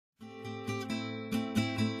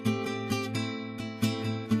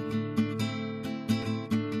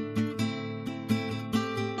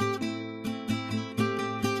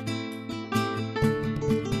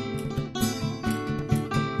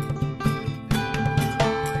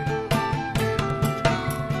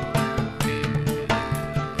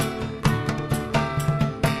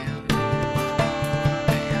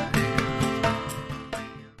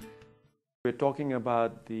we're talking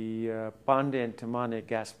about the Pande and Temane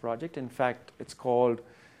gas project. In fact, it's called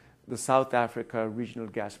the South Africa Regional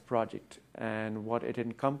Gas Project, and what it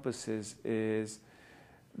encompasses is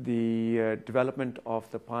the development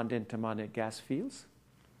of the Pande and Temane gas fields,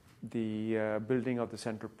 the building of the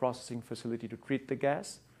central processing facility to treat the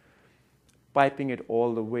gas, piping it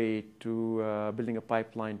all the way to building a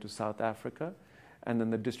pipeline to South Africa, and then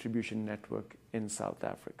the distribution network in South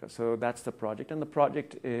Africa. So that's the project, and the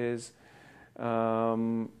project is,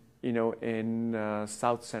 in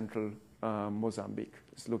south central Mozambique.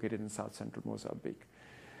 It's located in south central Mozambique.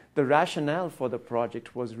 The rationale for the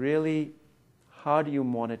project was really, how do you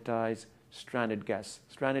monetize stranded gas?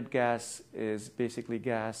 Stranded gas is basically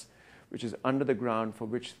gas which is under the ground, for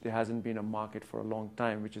which there hasn't been a market for a long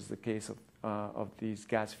time, which is the case of these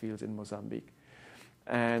gas fields in Mozambique.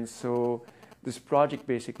 And so this project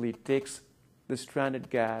basically takes the stranded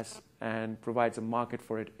gas and provides a market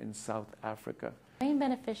for it in South Africa. Main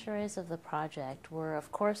beneficiaries of the project were,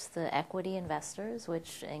 of course, the equity investors,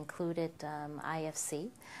 which included IFC.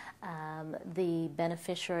 The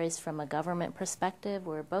beneficiaries from a government perspective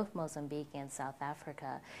were both Mozambique and South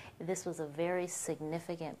Africa. This was a very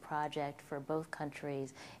significant project for both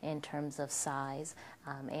countries in terms of size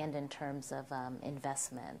and in terms of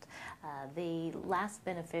investment. The last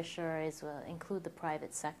beneficiaries will include the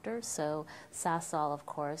private sector, so Sasol, of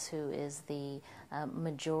course, who is the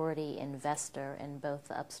majority investor in both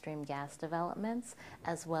the upstream gas developments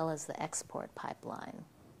as well as the export pipeline.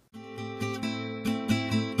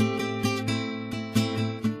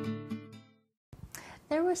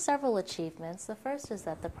 There were several achievements. The first is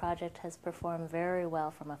that the project has performed very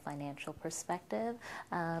well from a financial perspective,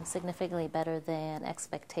 significantly better than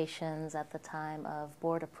expectations at the time of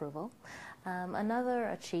board approval. Another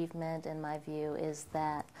achievement, in my view, is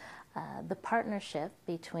that the partnership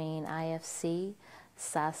between IFC,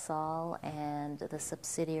 Sasol, and the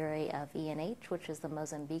subsidiary of ENH, which is the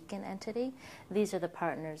Mozambican entity. These are the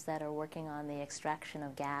partners that are working on the extraction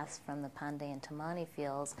of gas from the Pande and Temane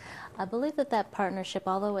fields. I believe that that partnership,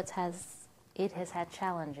 although it has had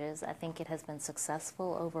challenges, I think it has been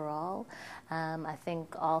successful overall. I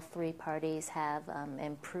think all three parties have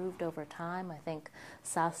improved over time. I think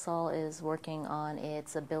Sasol is working on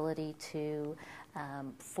its ability to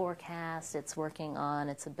forecast, it's working on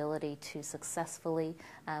its ability to successfully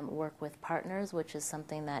work with partners, which is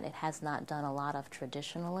something that it has not done a lot of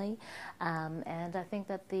traditionally. And I think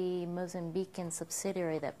that the Mozambican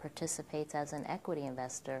subsidiary that participates as an equity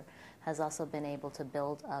investor has also been able to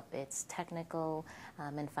build up its technical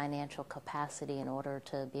and financial capacity in order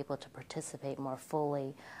to be able to participate more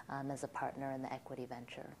fully as a partner in the equity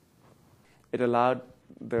venture. It allowed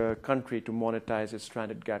the country to monetize its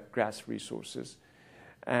stranded gas resources.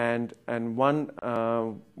 And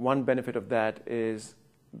one benefit of that is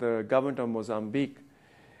the government of Mozambique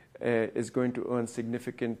is going to earn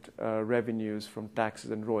significant revenues from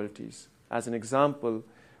taxes and royalties. As an example,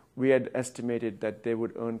 we had estimated that they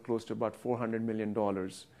would earn close to about $400 million,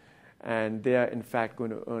 and they are in fact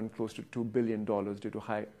going to earn close to $2 billion due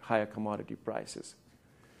to higher commodity prices.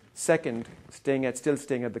 Second, still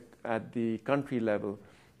staying at the country level,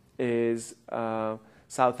 is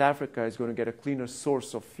South Africa is going to get a cleaner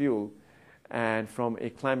source of fuel, and from a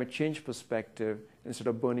climate change perspective,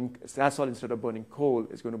 Sasol, instead of burning coal,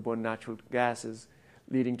 is going to burn natural gases,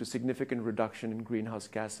 leading to significant reduction in greenhouse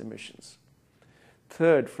gas emissions.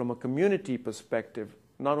 Third, from a community perspective,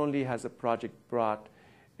 not only has the project brought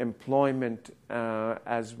employment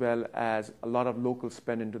as well as a lot of local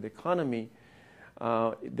spend into the economy,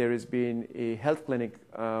 there has been a health clinic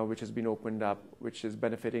which has been opened up, which is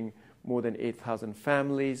benefiting more than 8,000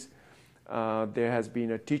 families. There has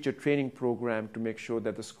been a teacher training program to make sure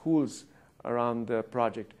that the schools around the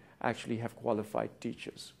project actually have qualified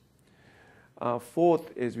teachers.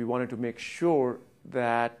 Fourth is we wanted to make sure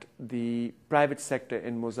that the private sector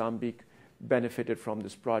in Mozambique benefited from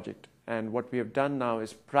this project. And what we have done now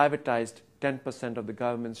is privatized 10% of the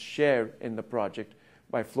government's share in the project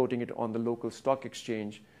by floating it on the local stock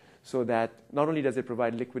exchange, so that not only does it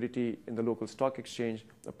provide liquidity in the local stock exchange,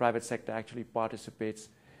 the private sector actually participates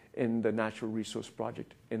in the natural resource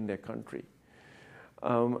project in their country.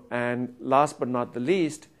 And last but not the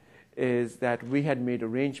least is that we had made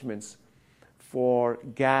arrangements for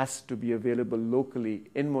gas to be available locally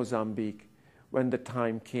in Mozambique when the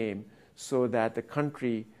time came, so that the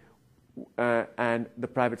country and the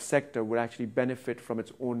private sector would actually benefit from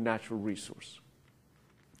its own natural resource.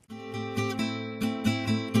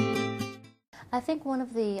 I think one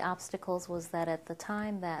of the obstacles was that at the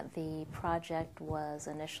time that the project was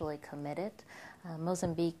initially committed,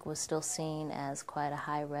 Mozambique was still seen as quite a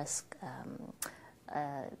high-risk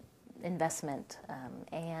investment,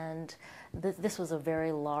 and this was a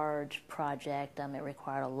very large project. It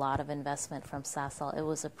required a lot of investment from Sasol. It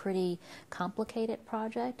was a pretty complicated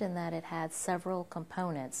project in that it had several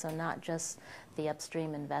components, so not just the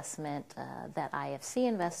upstream investment that IFC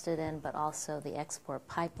invested in, but also the export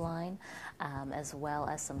pipeline, as well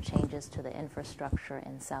as some changes to the infrastructure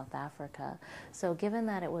in South Africa. So given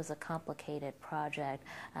that it was a complicated project,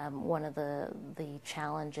 one of the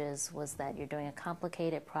challenges was that you're doing a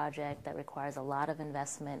complicated project that requires a lot of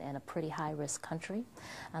investment in a pretty high-risk country.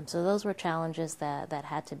 So those were challenges that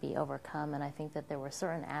had to be overcome, and I think that there were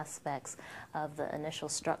certain aspects of the initial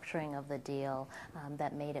structuring of the deal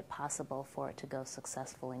that made it possible for it to go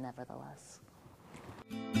successfully nevertheless.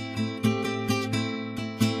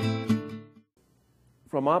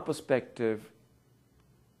 From our perspective,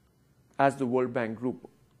 as the World Bank Group,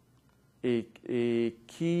 a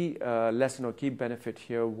key lesson or key benefit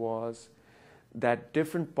here was that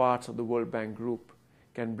different parts of the World Bank Group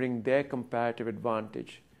can bring their comparative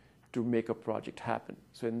advantage to make a project happen.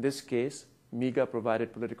 So in this case, MIGA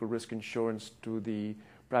provided political risk insurance to the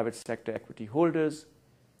private sector equity holders.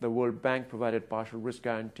 The World Bank provided partial risk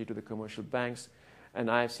guarantee to the commercial banks, and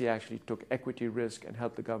IFC actually took equity risk and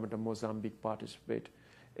helped the government of Mozambique participate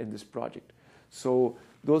in this project. So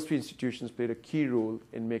those three institutions played a key role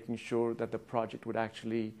in making sure that the project would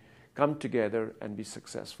actually come together and be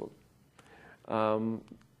successful.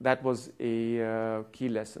 That was a key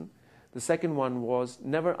lesson. The second one was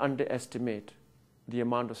never underestimate the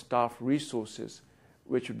amount of staff resources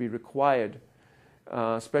which would be required,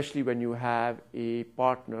 especially when you have a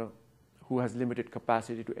partner who has limited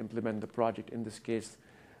capacity to implement the project, in this case,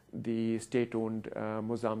 the state-owned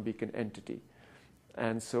Mozambican entity.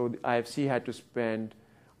 And so the IFC had to spend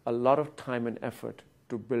a lot of time and effort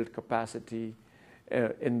to build capacity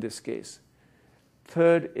in this case.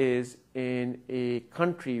 Third is in a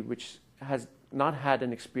country which has not had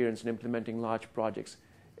an experience in implementing large projects,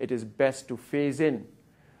 it is best to phase in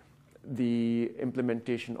the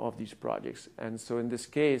implementation of these projects. And so in this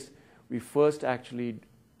case, we first actually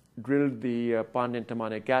drilled the Pande and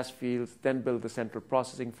Temane gas fields, then built the central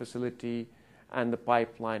processing facility and the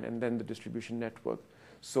pipeline, and then the distribution network,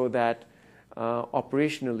 so that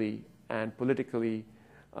operationally and politically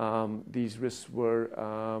these risks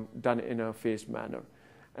were done in a phased manner.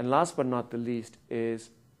 And last but not the least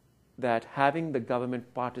is that having the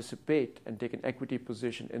government participate and take an equity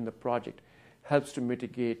position in the project helps to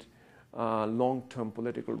mitigate long-term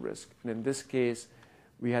political risk. And in this case,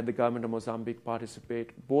 we had the government of Mozambique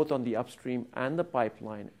participate both on the upstream and the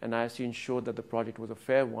pipeline, and IFC ensured that the project was a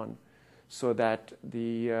fair one so that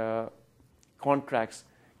the contracts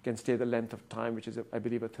can stay the length of time, which is, I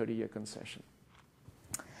believe, a 30-year concession.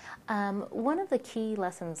 One of the key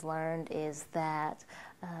lessons learned is that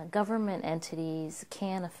government entities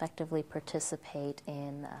can effectively participate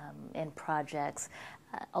in projects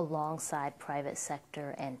alongside private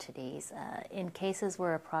sector entities. In cases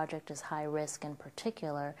where a project is high risk, in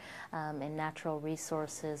particular, in natural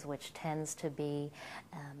resources, which tends to be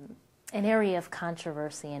an area of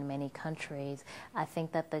controversy in many countries, I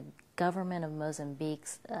think that the government of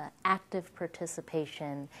Mozambique's active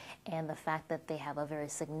participation and the fact that they have a very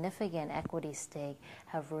significant equity stake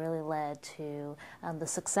have really led to the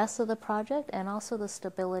success of the project and also the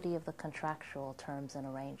stability of the contractual terms and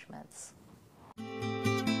arrangements.